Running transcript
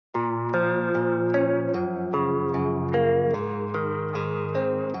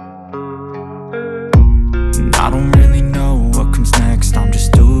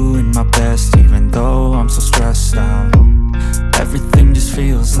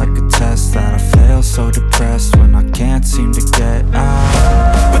feels like a test that I fail, so depressed when I can't seem to get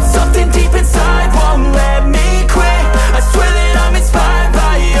out. But something deep inside won't let me quit. I swear that I'm inspired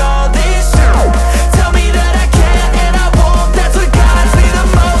by all this shit. Tell me that I can't and I won't. That's what guides me the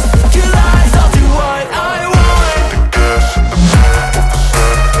most. Your lies, I'll do what I want. The gas in the back of the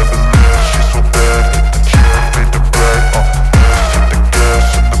sun, never leaves. She's so bad that the chick made the bread. The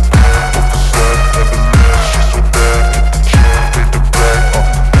gas in the back of the sun, never leaves. She's so bad that the chick made the bread.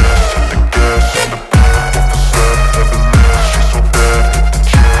 The gas in the back of the sun, never leaves. She's so bad that the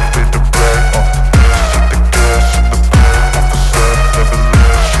chick made the bread. The gas in the back of the sun, never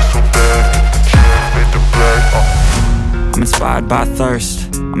leaves. She's so bad that the chick made the bread. I'm inspired by thirst,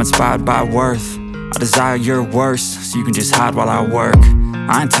 I'm inspired by worth. I desire your worst, so you can just hide while I work.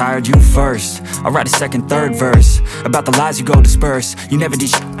 I ain't tired, you first. I'll write a second, third verse about the lies you go disperse. You never did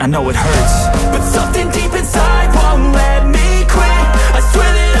shit, I know it hurts. But something deep inside won't let me quit. I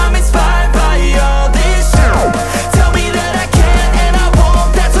swear that I'm inspired by all this shit. Tell me that I can't and I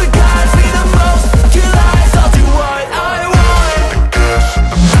won't. That's what guides me the most. Your lies, I'll do what I want. The gas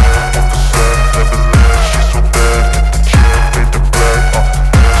in the back of the sun, never leaves. She's so bad that the chick made the bread. The gas in the back of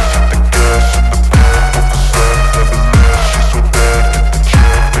the sun,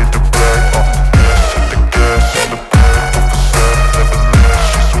 never leaves.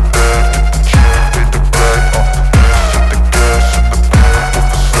 She's so bad that the chick made the bread. The gas in the back of the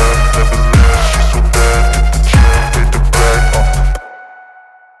sun, never leaves. She's so bad that the chick made the bread. The gas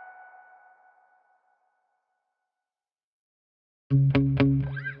in the back of the sun, never leaves. She's so bad that the chick made the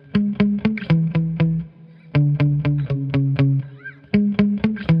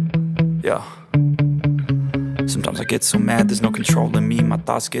bread. Yeah. Sometimes I get so mad, there's no controlling me. My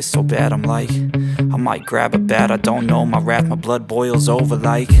thoughts get so bad, I'm like, I might grab a bat, I don't know. My wrath, my blood boils over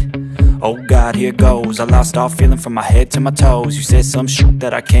like, oh God, here goes. I lost all feeling from my head to my toes. You said some shit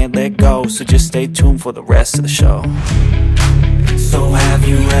that I can't let go, so just stay tuned for the rest of the show. So have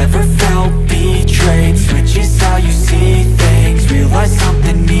you ever felt betrayed? Switches how you see things, realize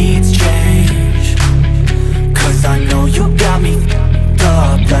something needs change. Cause I know you got me f***ed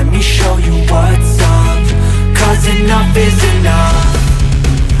up. Let me show you what's up. Cause enough is enough.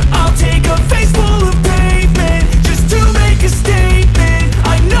 I'll take a face full of pavement just to make a statement.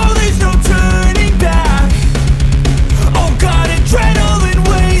 I know there's no turning back. Oh God, adrenaline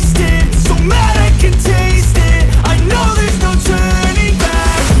wasted, so mad I can taste it. I know there's no turning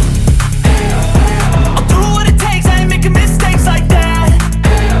back. I'll do what it takes, I ain't making mistakes like that.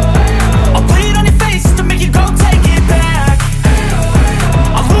 I'll bleed on your face to make you go take it back.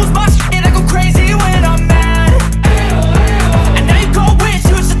 I'll lose my shit, I go crazy when I'm mad. And now you go wish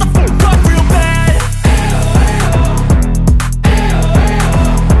you would shut the fuck up real bad.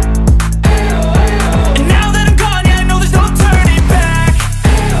 And now that I'm gone, yeah, I know there's no turning back.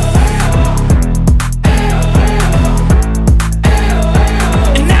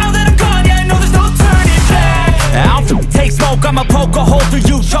 And now that I'm gone, yeah, I know there's no turning back. I'll take smoke, I'ma poke a hole through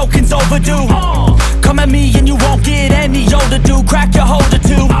you, choking's overdue. Come at me and you won't get any older, dude. Crack your holder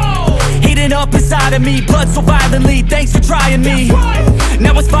too. Heating up inside of me, blood so violently. Thanks for trying me.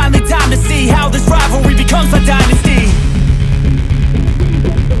 Now it's finally time to see how this rivalry becomes a dynasty.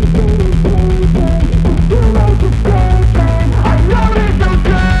 I know there's no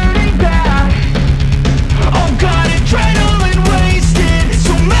turning back. Oh God, adrenaline wasted,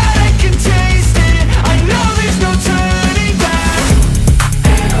 so mad I can taste it. I know there's no turning back.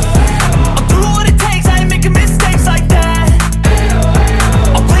 I'll do what it takes, I ain't making mistakes like that.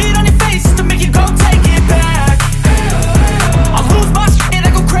 I'll bleed on your face to make you go take it back. I'll lose my shit, I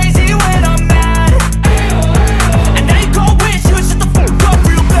go crazy when I'm mad. And now you go wish you would shut the fuck up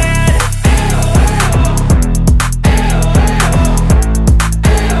real bad.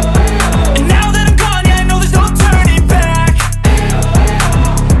 And now that I'm gone, yeah, I know there's no turning back.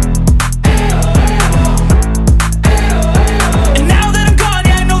 And now that I'm gone,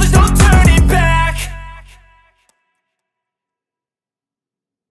 yeah, I know there's no turning back.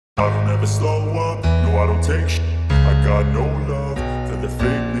 I don't ever slow up, no I don't take shit. I got no love for the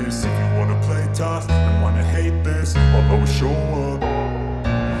fakeness. If you wanna play tough and wanna hate this, I'll always show up.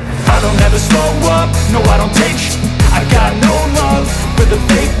 I don't ever slow up, no I don't take shit. I got no love for the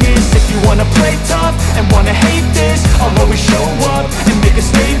fakeness. If you wanna play tough and wanna hate this, I'll always show up and make a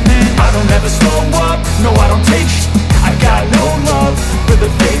statement. I don't ever slow up, no I don't take shit. I got no love for the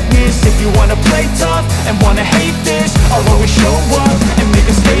fakeness. If you wanna play tough and wanna hate this, I'll always show up and make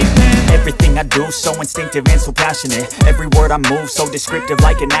a statement. Everything I do so instinctive and so passionate. Every word I move so descriptive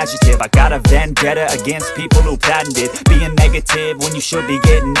like an adjective. I got a vendetta against people who patented being negative when you should be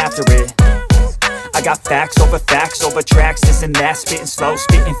getting after it. I got facts over tracks, this and that. Spitting slow,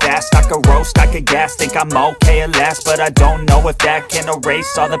 spitting fast, I could roast, I could gas. Think I'm okay at last, but I don't know if that can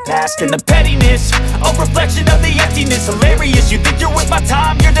erase all the past. And the pettiness, a reflection of the emptiness. Hilarious, you think you're with my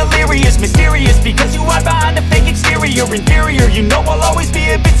time, you're delirious. Mysterious, because you hide behind a fake exterior. Inferior, you know I'll always be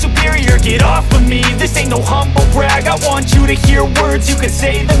a bit superior. Get off of me, this ain't no humble brag. I want you to hear words, you can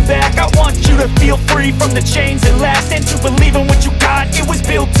say them back. I want you to feel free from the chains that last, and to believe in what you got, it was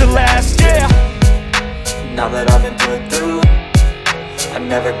built to last, yeah. Now that I've been put through, I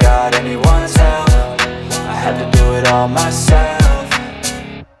never got anyone's help. I had to do it all myself.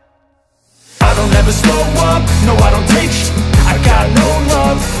 I don't ever slow up, no I don't take sh*t. I got no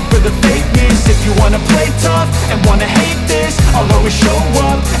love for the fakeness. If you wanna play tough and wanna hate this, I'll always show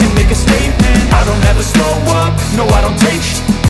up